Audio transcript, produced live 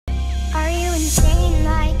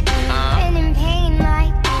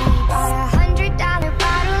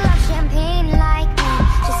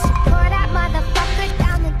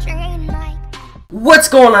What's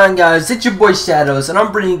going on, guys? It's your boy Shadows, and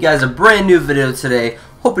I'm bringing you guys a brand new video today.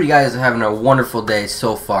 Hope you guys are having a wonderful day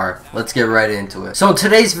so far. Let's get right into it. So in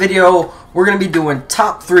today's video, we're going to be doing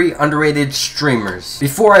top 3 underrated streamers.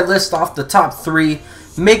 Before I list off the top 3,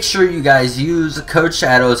 make sure you guys use code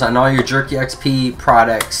Shadows on all your Jerky XP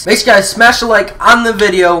products. Make sure you guys smash a like on the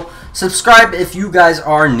video, subscribe if you guys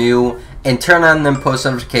are new, and turn on them post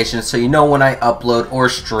notifications so you know when I upload or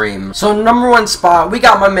stream. So #1 spot, we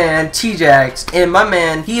got my man T-Jax, and my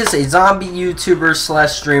man, he is a zombie YouTuber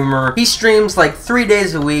slash streamer. He streams like 3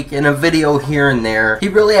 days a week and a video here and there. He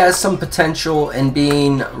really has some potential in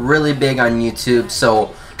being really big on YouTube,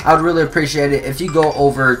 so I would really appreciate it if you go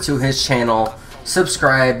over to his channel,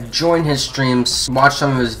 subscribe, join his streams, watch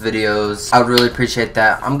some of his videos. I would really appreciate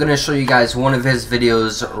that. I'm gonna show you guys one of his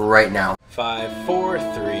videos right now. 5, 4,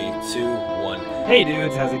 3, 2, 1. Hey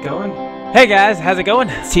dudes, how's it going? Hey guys, how's it going?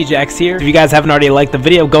 It's T-Jax here. If you guys haven't already liked the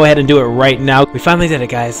video, go ahead and do it right now. We finally did it,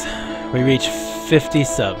 guys. We reached 50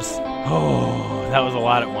 subs. Oh, that was a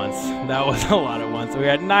lot at once. That was a lot at once. We're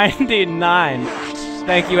at 99.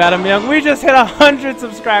 Thank you, Adam Young. We just hit 100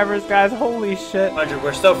 subscribers, guys. Holy shit. 100.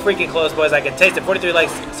 We're so freaking close, boys. I can taste it. 43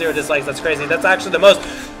 likes, 0 dislikes. That's crazy. That's actually the most.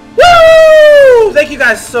 Woo! Thank you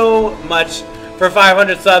guys so much for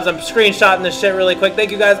 500 subs. I'm screenshotting this shit really quick. Thank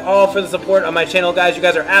you guys all for the support on my channel, guys. You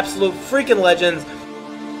guys are absolute freaking legends.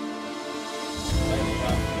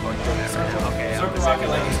 Circle rocket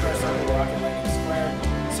lightning square, circle rocket lightning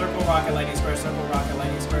square, circle rocket lightning square, circle rocket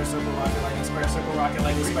lightning square, circle rocket lightning square, circle rocket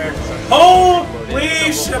lightning square. Holy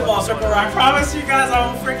shitball, circle rock. I promise you guys I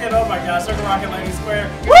won't freaking, oh my god, circle rocket lightning square.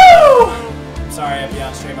 Woo! I'm sorry I'll be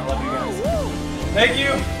on stream, I love you guys. Thank you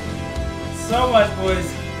so much,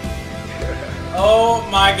 boys. Oh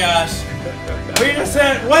my gosh. We just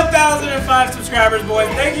hit 1,005 subscribers, boys.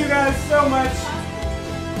 Thank you guys so much.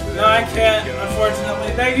 No, I can't,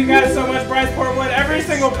 unfortunately. Thank you guys so much, Bryce Portwood. Every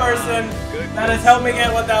single person that has helped me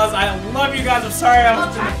get 1,000. I love you guys. I'm sorry I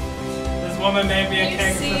was this woman made me a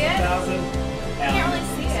cake for 1,000. I can't really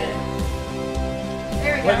see it.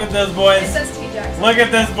 There we go. Look at this, boys. It says T-Jax. Look at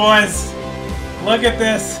this, boys. Look at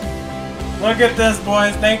this. Look at this,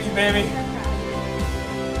 boys. Thank you, baby.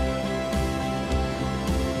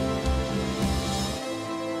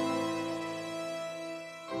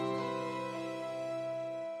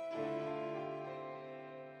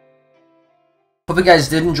 Hope you guys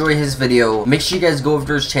did enjoy his video. Make sure you guys go over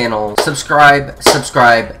to his channel, subscribe.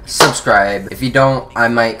 If you don't, I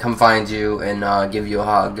might come find you and give you a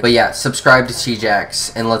hug. But yeah, subscribe to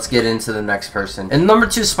T-Jax, and let's get into the next person. In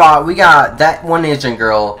 #2 spot, we got that one Asian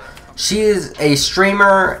girl. She is a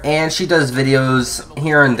streamer, and she does videos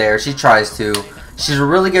here and there. She tries to. She's a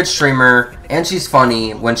really good streamer, and she's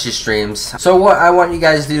funny when she streams. So what I want you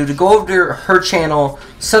guys to do, to go over to her channel,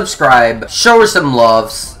 subscribe, show her some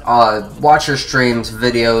loves, watch her streams,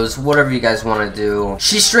 videos, whatever you guys want to do.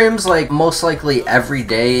 She streams like most likely every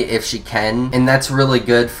day if she can, and that's really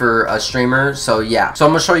good for a streamer. So yeah, so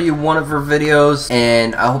I'm gonna show you one of her videos,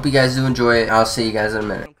 and I hope you guys do enjoy it. I'll see you guys in a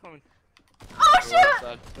minute. Oh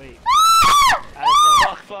shit! Wait.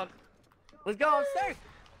 Ah! Fuck. Let's go upstairs.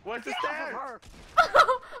 What's the stairs?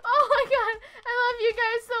 Oh my god! I love you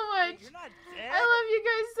guys so much. You're not dead. I love you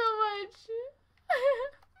guys so much.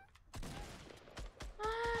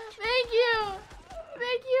 Thank you.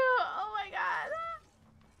 Thank you. Oh my god.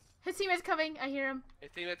 His teammate's coming. I hear him.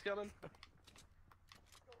 His teammate's coming.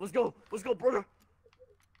 Let's go, brother.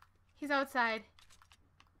 He's outside.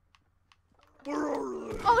 Where are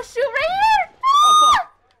they? Oh shoot! Right here! Oh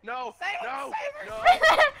fuck! No! No! No! Right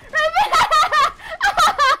there! Right there!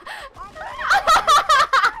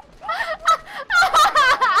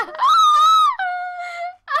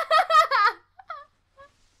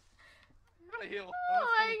 Oh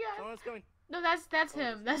my god! Someone's coming. No, that's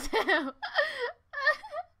him. That's him.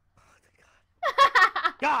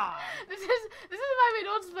 God. This is why we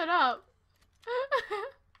don't split up.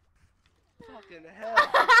 Fucking hell!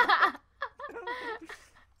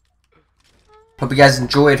 Hope you guys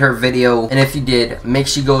enjoyed her video, and if you did, make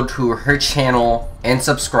sure you go to her channel and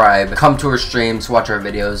subscribe. Come to her streams, watch her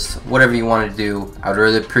videos, whatever you want to do. I would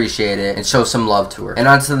really appreciate it, and show some love to her. And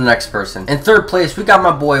on to the next person. In 3rd place, we got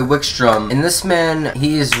my boy Wickstrom, and this man,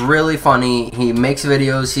 he is really funny. He makes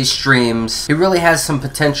videos, he streams. He really has some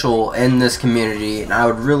potential in this community, and I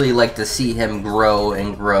would really like to see him grow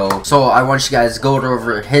and grow. So I want you guys to go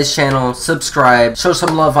over his channel, subscribe, show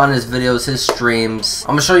some love on his videos, his streams.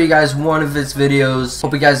 I'm gonna show you guys one of his videos.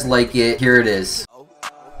 Hope you guys like it. Here it is.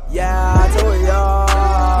 Yeah, I told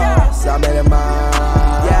y'all, so I made it mine.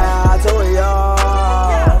 Yeah, I told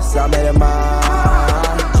y'all, so I made it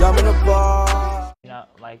mine. Jump in the ball. You know,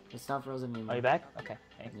 like, It's not frozen anymore. are you back? Okay.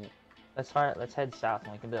 Hey. Yeah. Let's head south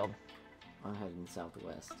and we can build. I'm heading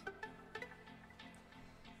southwest.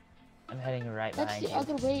 I'm heading right That's behind the you.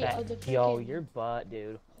 other way That- of the Yo, freaking- your butt,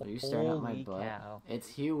 dude. Are you staring at my Holy butt? cow. It's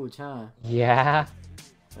huge, huh? Yeah.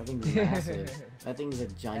 That thing's massive. That thing's a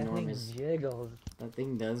That thing ginormous. jiggles. That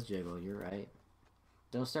thing does jiggle, you're right.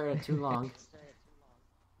 Don't stare at it too long.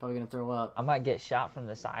 Probably gonna throw up. I might get shot from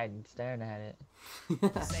the side staring at it.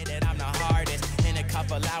 Say that I'm the hardest. In a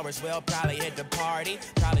couple hours, we'll probably hit the party.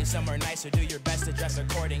 Probably somewhere nicer. Do your best to dress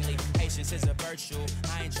accordingly. Patience is a virtue.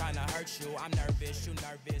 I ain't trying to hurt you. I'm nervous. You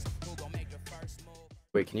nervous. Who gon' make the first move?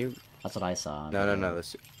 Wait, can you? That's what I saw. No,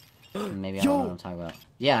 let's. Maybe I don't know what I'm talking about.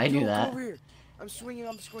 Yeah, I knew that. Over here. I'm swinging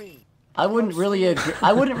on the screen. I wouldn't really agree.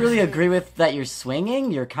 I wouldn't really agree with that. You're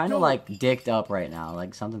swinging. You're kind of like dicked up right now.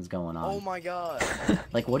 Like something's going on. Oh my god.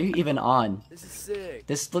 Like what are you even on? This is sick.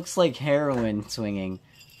 This looks like heroin swinging.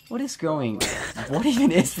 What is going? What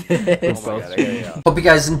even is this? Oh my God, I gotta Hope you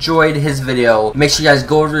guys enjoyed his video. Make sure you guys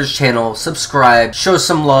go over to his channel, subscribe, show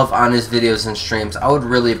some love on his videos and streams. I would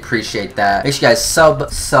really appreciate that. Make sure you guys sub,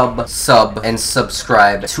 and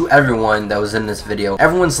subscribe to everyone that was in this video.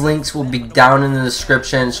 Everyone's links will be down in the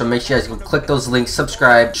description, so make sure you guys go click those links,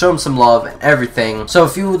 subscribe, show them some love and everything. So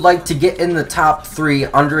if you would like to get in the top 3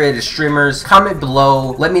 underrated streamers, comment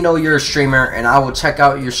below. Let me know you're a streamer, and I will check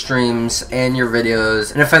out your streams and your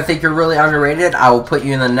videos. And if I think you're really underrated, I will put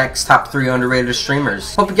you in the next top 3 underrated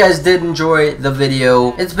streamers. Hope you guys did enjoy the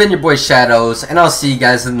video. It's been your boy Shadows, and I'll see you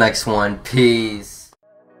guys in the next one. Peace.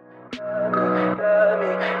 Tell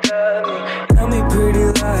me pretty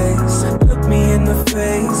lies, look me in the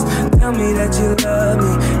face. Tell me that you love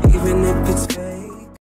me.